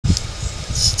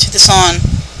Let's do this on.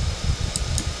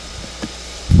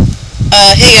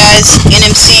 Hey guys,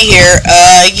 IanMC here.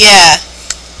 Yeah.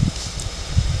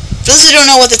 For those who don't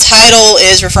know what the title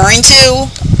is referring to,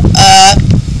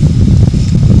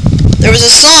 there was a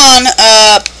song,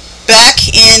 back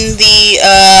in the,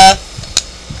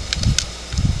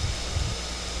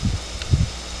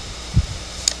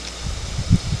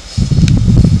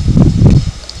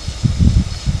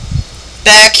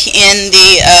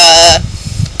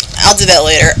 I'll do that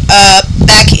later,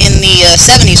 back in the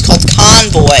 70s called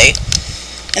Convoy.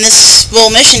 And this little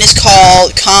mission is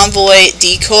called Convoy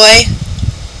Decoy,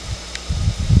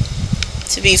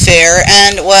 to be fair,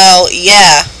 and, well,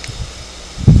 yeah.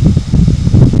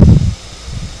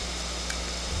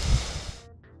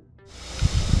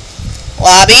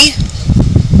 Lobby.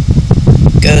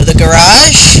 Go to the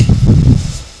garage.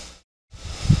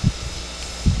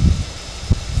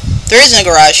 There isn't a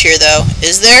garage here, though,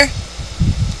 is there?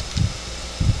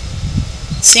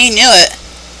 See, knew it.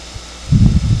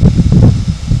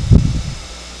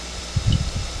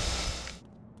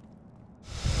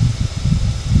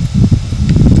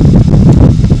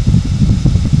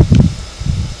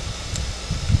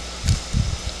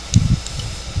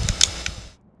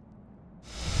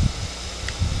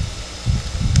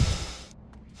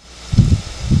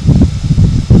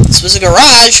 This was a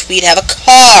garage, we'd have a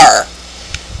car.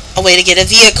 A way to get a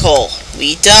vehicle.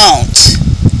 We don't.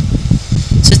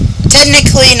 So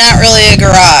technically not really a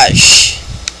garage.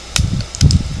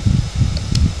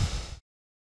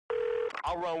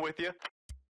 I'll run with you.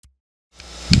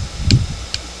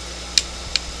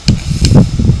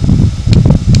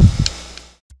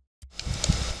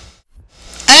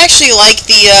 I actually like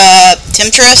the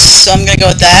Temptress, so I'm gonna go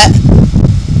with that.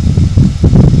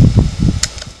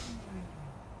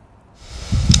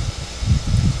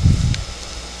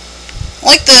 I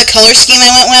like the color scheme I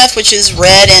went with, which is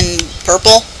red and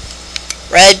purple.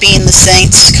 Red being the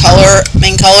Saints' color,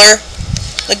 main color.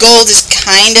 The gold is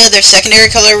kinda their secondary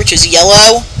color, which is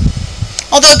yellow.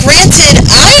 Although, granted,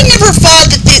 I never thought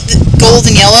that the gold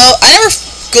and yellow,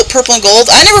 purple and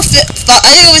gold, I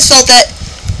always felt that,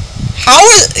 how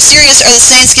serious are the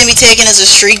Saints gonna be taken as a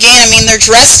street game? I mean, they're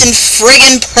dressed in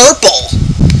friggin' purple.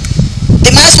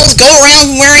 They might as well go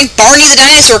around wearing Barney the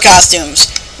Dinosaur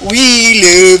costumes. We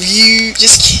love you.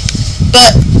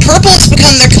 But purple has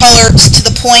become their color to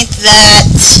the point that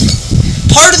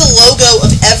part of the logo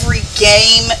of every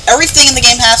game, everything in the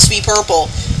game has to be purple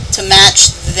to match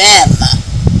them.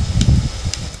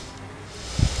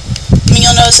 I mean,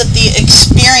 you'll notice that the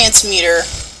experience meter.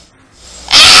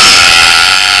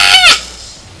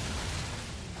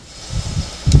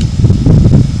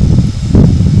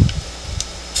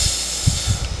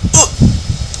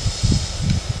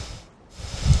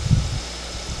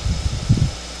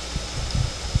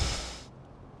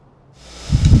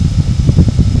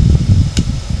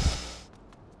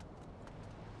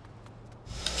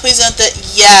 Please note that,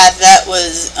 yeah, that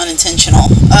was unintentional.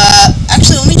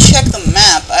 Actually, let me check the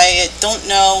map. I don't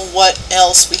know what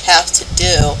else we have to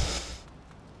do.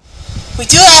 We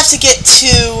do have to get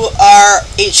to our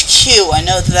HQ, I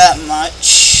know that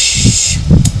much.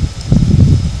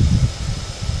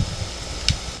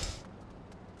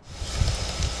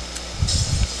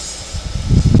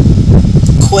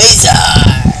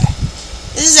 Quasar!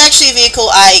 This is actually a vehicle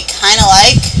I kinda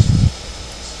like.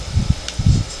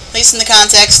 At least in the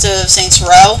context of Saints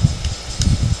Row.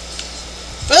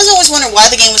 But I always wondered why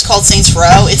the game was called Saints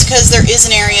Row. It's because there is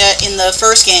an area in the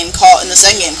second game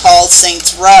called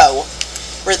Saints Row,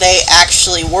 where they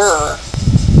actually were.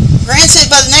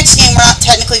 Granted, by the next game, we're not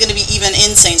technically going to be even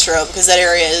in Saints Row, because that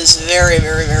area is very,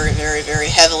 very, very, very, very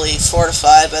heavily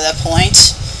fortified by that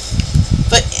point.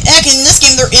 But heck, in this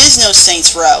game, there is no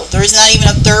Saints Row. There is not even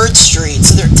a 3rd Street,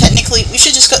 so technically, we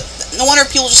should just go. No wonder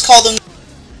people just call them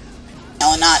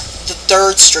and not the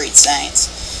 3rd Street Saints.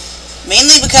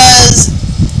 Mainly because,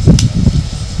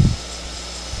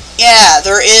 yeah,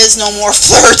 there is no more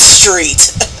 3rd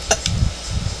Street.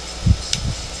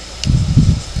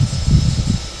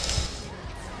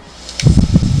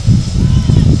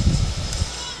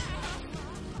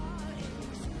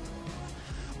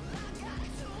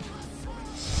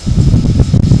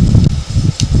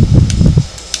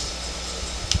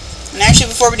 And actually,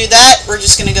 before we do that, we're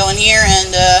just going to go in here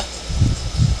and,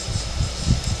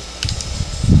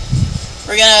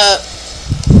 we're gonna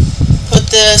put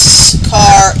this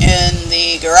car in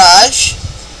the garage.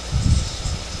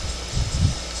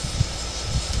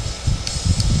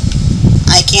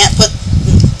 I can't put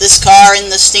this car in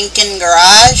the stinking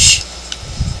garage.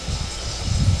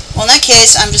 Well, in that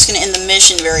case, I'm just gonna end the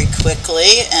mission very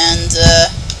quickly and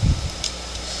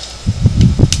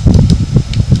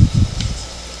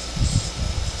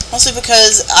Mostly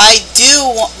because I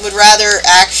would rather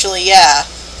actually, yeah,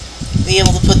 be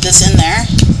able to put this in there.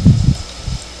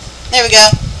 There we go.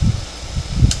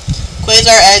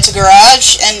 Quasar added to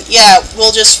garage, and yeah,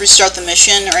 we'll just restart the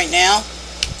mission right now.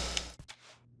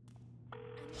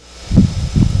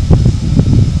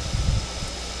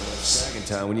 Second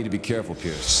time, we need to be careful,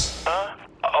 Pierce. Huh?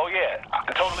 Oh yeah,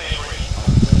 I totally agree.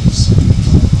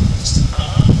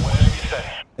 Whatever you say.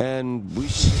 And we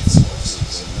should get some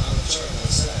horses and not a chart on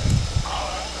STAG.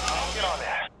 I'll get on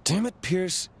that. Damn it,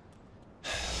 Pierce.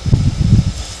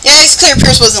 Yeah, it's clear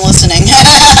Pierce wasn't listening.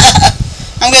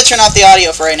 I'm gonna turn off the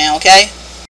audio for right now, okay?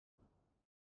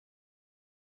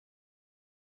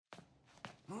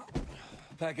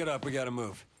 Pack it up, we gotta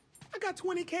move. I got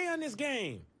 20K on this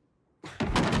game.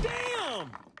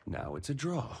 Damn! Now it's a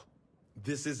draw.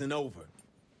 This isn't over.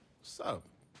 What's up?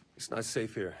 It's not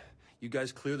safe here. You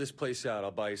guys clear this place out, I'll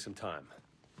buy you some time.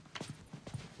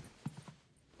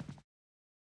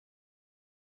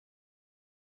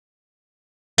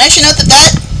 I should note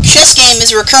that chess game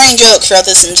is a recurring joke throughout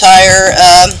this entire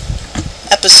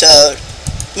episode.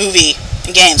 Movie.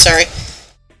 Game, sorry.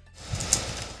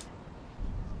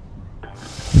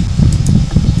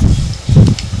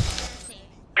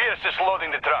 Pierce is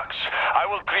loading the trucks. I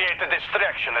will create a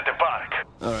distraction at the park.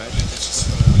 Alright.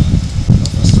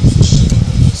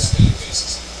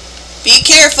 Be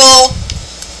careful!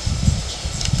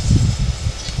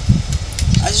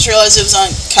 I just realized it was on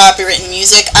copyrighted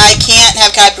music. I can't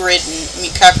have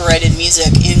copyrighted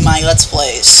music in my Let's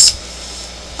Plays.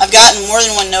 I've gotten more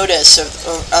than one notice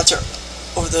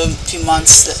over the few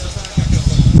months that...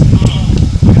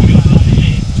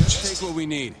 Just take what we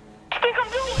need. I think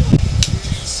I'm doing.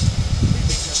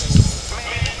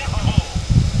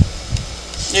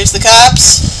 There's the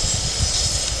cops.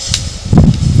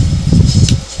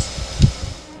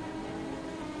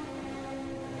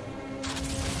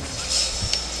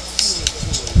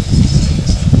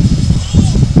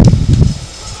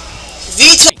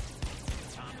 Vito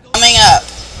coming up.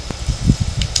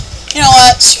 You know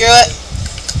what? Screw it.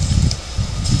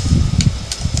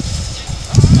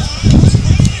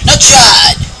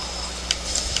 Nutshot!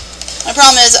 My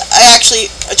problem is I actually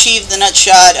achieved the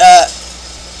nutshot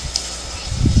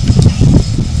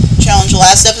challenge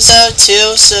last episode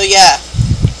too, so yeah.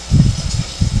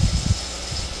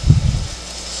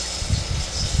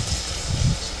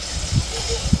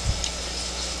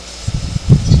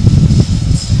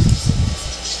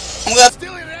 I'm gonna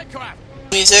Stealing an aircraft!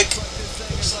 music.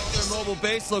 Looks like they're mobile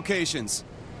base locations.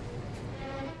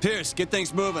 Pierce, get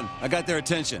things moving. I got their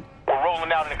attention. We're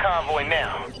rolling out in a convoy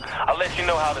now. I'll let you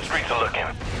know how the streets are looking.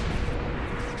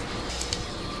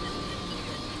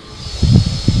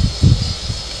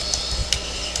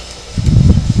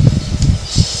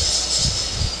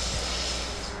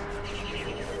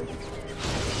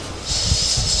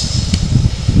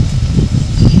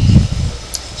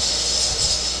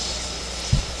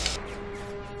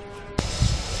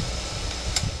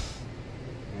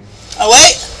 Oh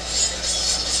wait!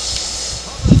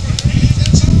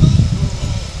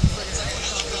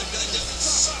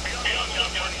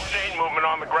 Movement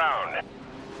on the ground.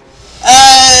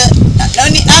 Not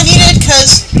needed,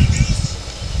 because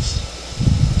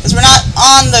we're not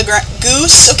on the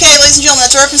Goose. Okay, ladies and gentlemen,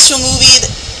 that's a reference to a movie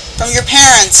from your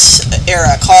parents'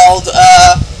 era called,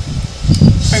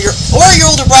 or your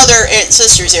older brother and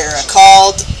sister's era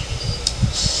called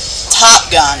Top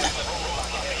Gun.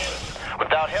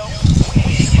 Without help.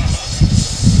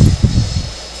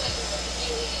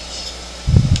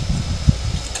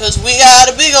 Cause we got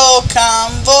a big old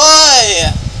convoy.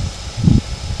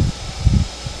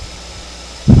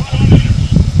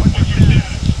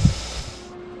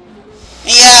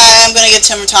 Yeah, I'm gonna get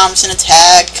Tim Thompson a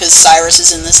tag because Cyrus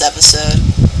is in this episode.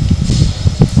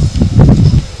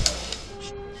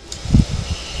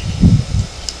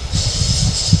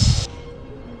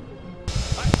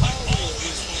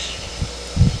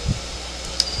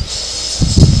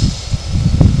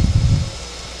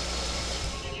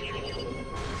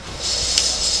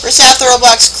 First half the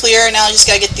roadblock's clear, now I just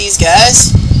gotta get these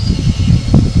guys.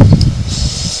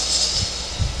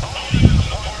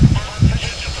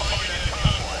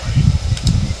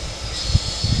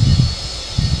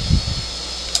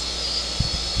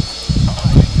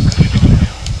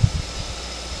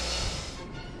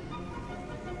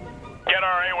 Get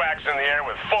our AWACS in the air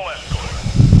with full escort.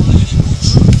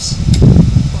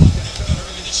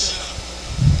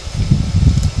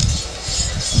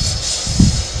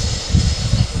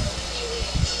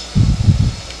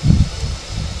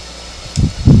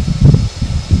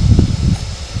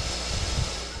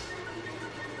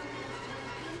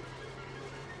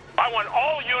 I want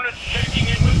all units checking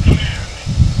in with command.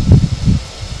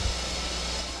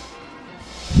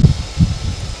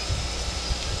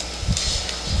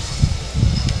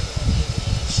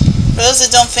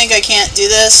 that don't think I can't do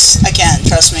this, I can,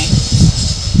 trust me.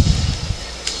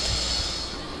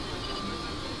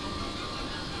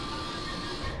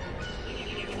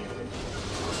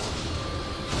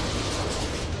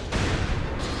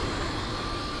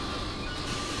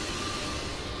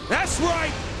 That's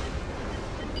right!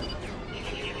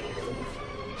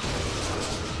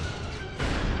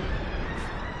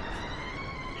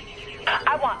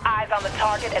 I want eyes on the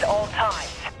target at all times.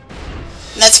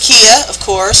 And that's Kia, of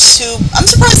course, who... I'm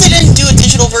surprised they didn't do a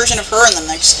digital version of her in the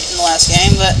last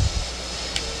game, but...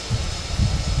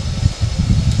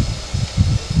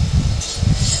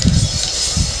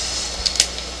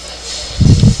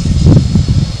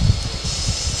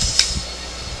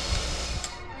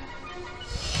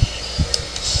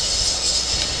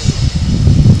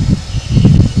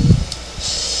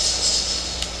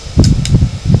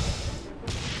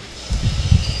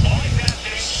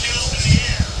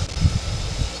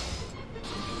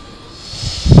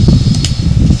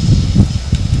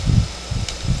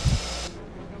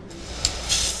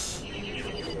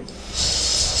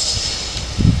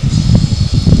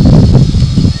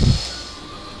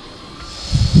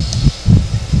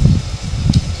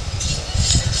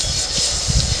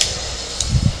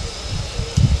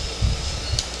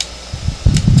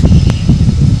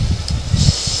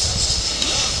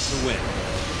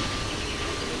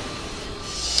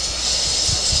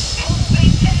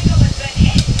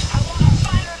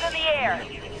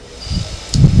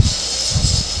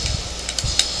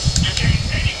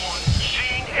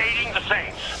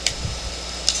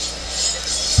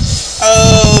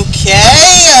 Okay,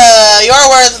 you're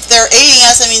aware that they're aiding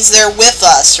us, that means they're with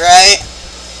us, right?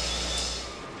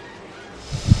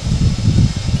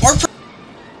 More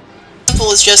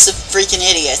simple is just a freaking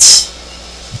idiot.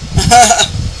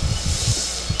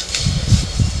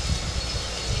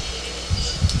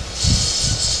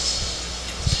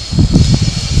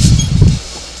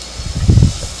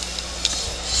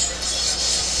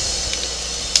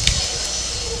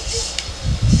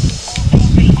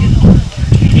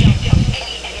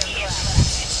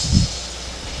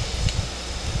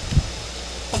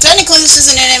 Technically, this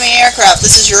isn't an enemy aircraft.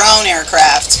 This is your own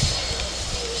aircraft.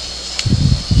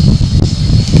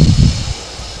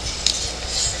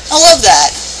 I love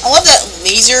that. I love that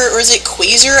laser, or is it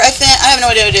quasar? I have no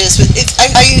idea what it is, but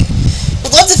I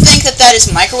would love to think that that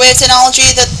is microwave technology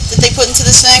that they put into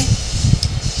this thing.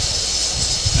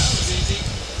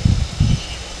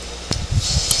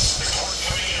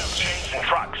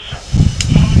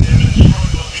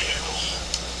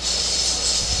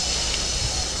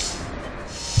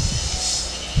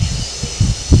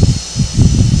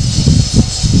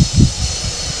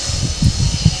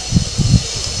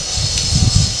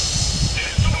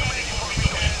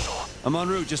 I'm en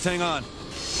route, just hang on.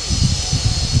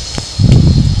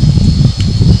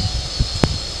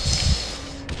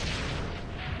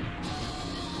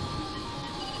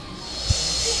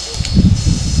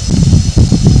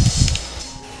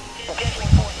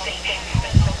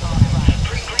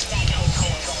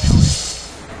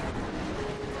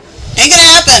 Ain't gonna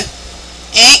happen.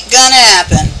 Ain't gonna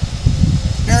happen.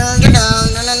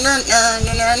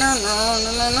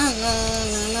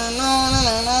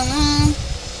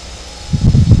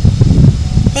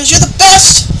 Cause you're the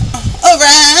best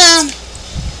around.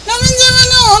 Nothing's ever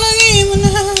gonna give me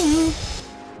now.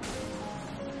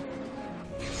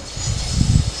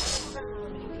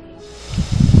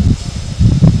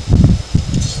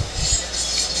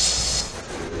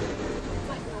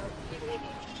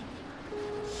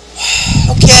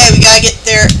 Okay, we gotta get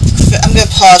there. I'm gonna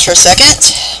pause for a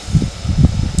second.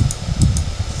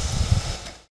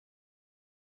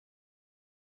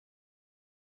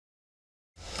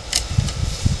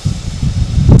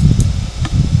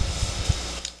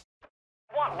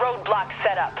 Roadblock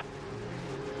set up.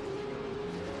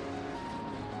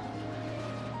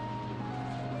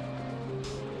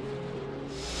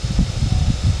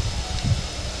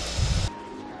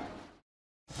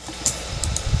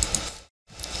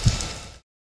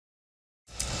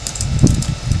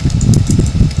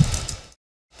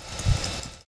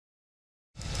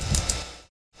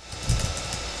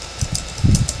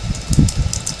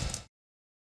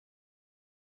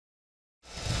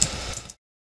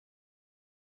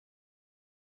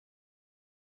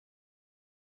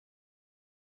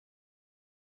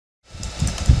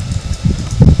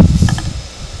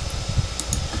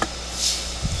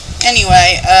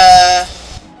 Anyway,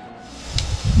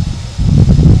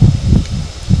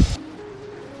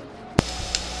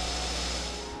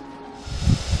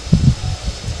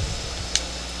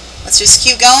 let's just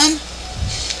keep going.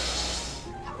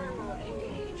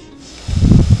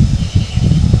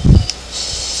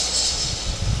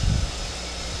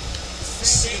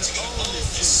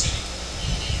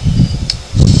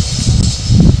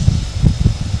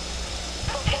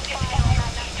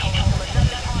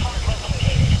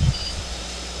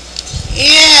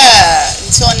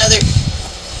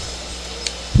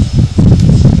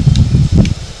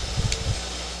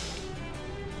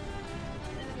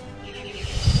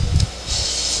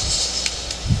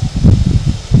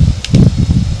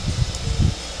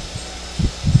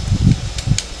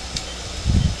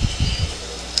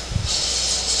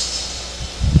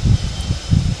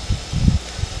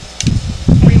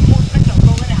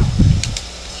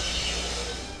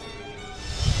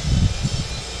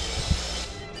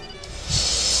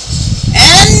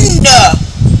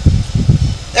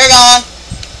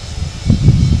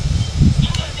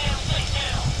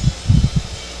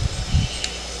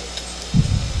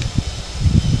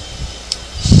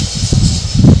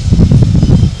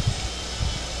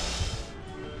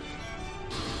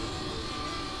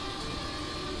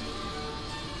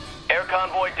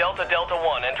 Delta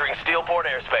 1 entering Steelport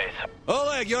airspace.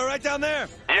 Oleg, you alright down there?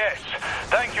 Yes,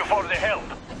 thank you for the help.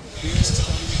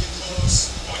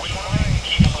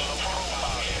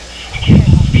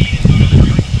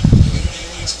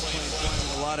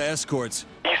 A lot of escorts.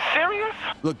 You serious?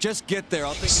 Look, just get there.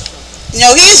 I'll think.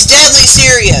 No, he is deadly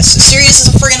serious. Serious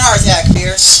as a friggin' heart attack,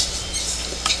 Pierce.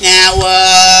 Now,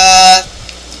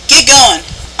 get going.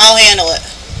 I'll handle it.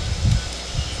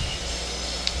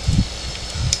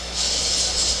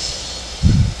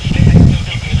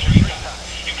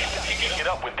 Get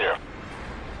up with there.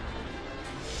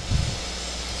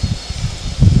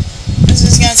 This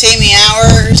is gonna take me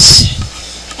hours.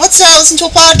 Let's listen to a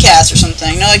podcast or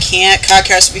something. No, I can't.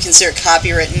 Podcasts would be considered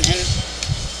copywritten and...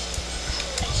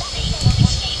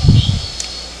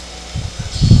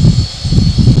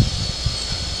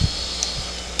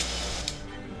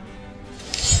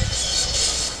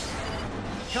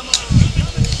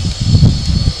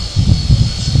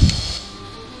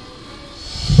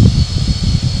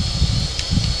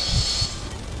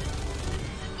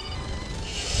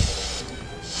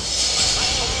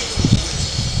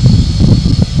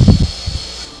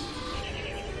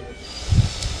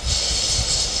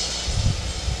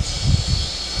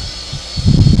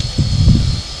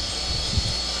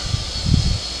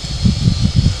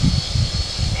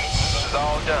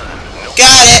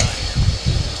 Got it.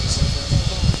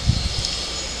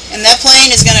 And that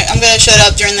plane is I'm gonna shut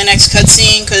up during the next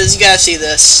cutscene because you gotta see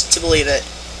this to believe it.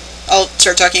 I'll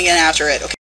start talking again after it.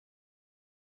 Okay.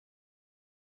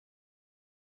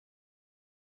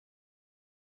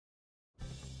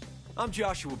 I'm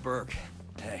Joshua Burke.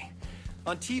 Hey.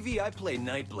 On TV, I play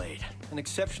Nightblade, an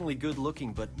exceptionally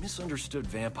good-looking but misunderstood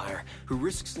vampire who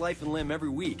risks life and limb every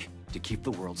week to keep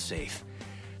the world safe.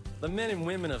 The men and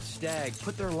women of STAG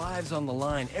put their lives on the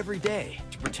line every day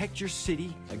to protect your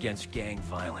city against gang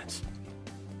violence.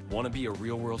 Want to be a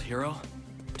real-world hero?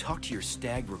 Talk to your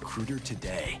STAG recruiter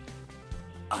today.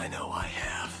 I know I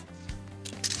have.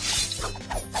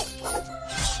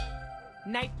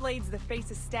 Nightblade's the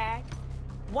face of STAG?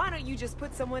 Why don't you just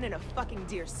put someone in a fucking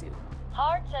deer suit?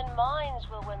 Hearts and minds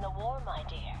will win the war, my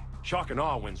dear. Shock and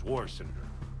awe wins wars, Senator.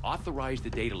 Authorize the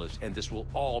data list and this will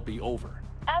all be over.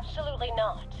 Absolutely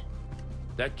not.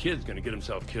 That kid's gonna get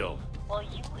himself killed. Will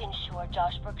you ensure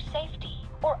Josh Burke's safety?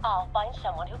 Or I'll find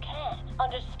someone who can.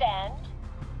 Understand?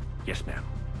 Yes, ma'am.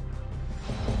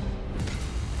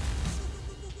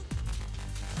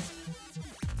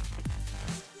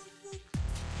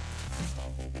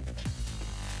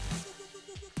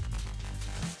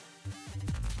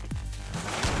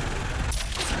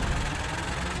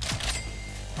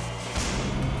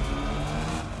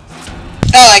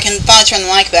 Oh, I can finally turn the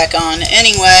mic back on.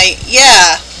 Anyway,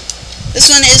 yeah. This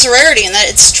one is a rarity in that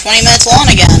it's 20 minutes long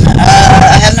again.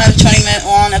 I haven't had a 20-minute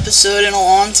long episode in a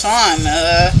long time.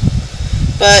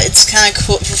 But it's kind of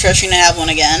cool, refreshing to have one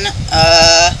again.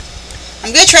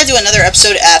 I'm going to try to do another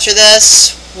episode after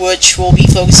this, which will be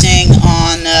focusing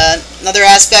on another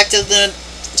aspect of the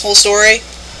whole story.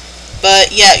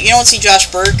 But yeah, you don't see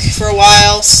Josh Burke for a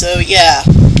while, so yeah.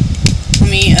 Let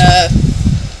me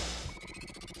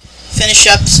finish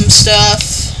up some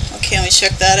stuff. Okay, let me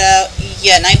check that out.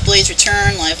 Yeah, Nightblade's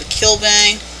Return, Live with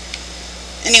Killbane.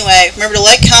 Anyway, remember to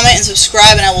like, comment, and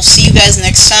subscribe, and I will see you guys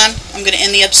next time. I'm going to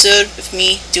end the episode with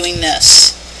me doing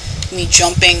this. Me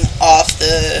jumping off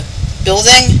the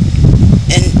building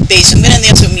and base. I'm going to end the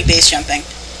episode with me base jumping.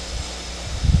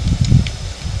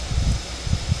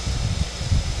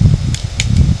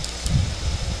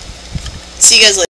 See you guys later.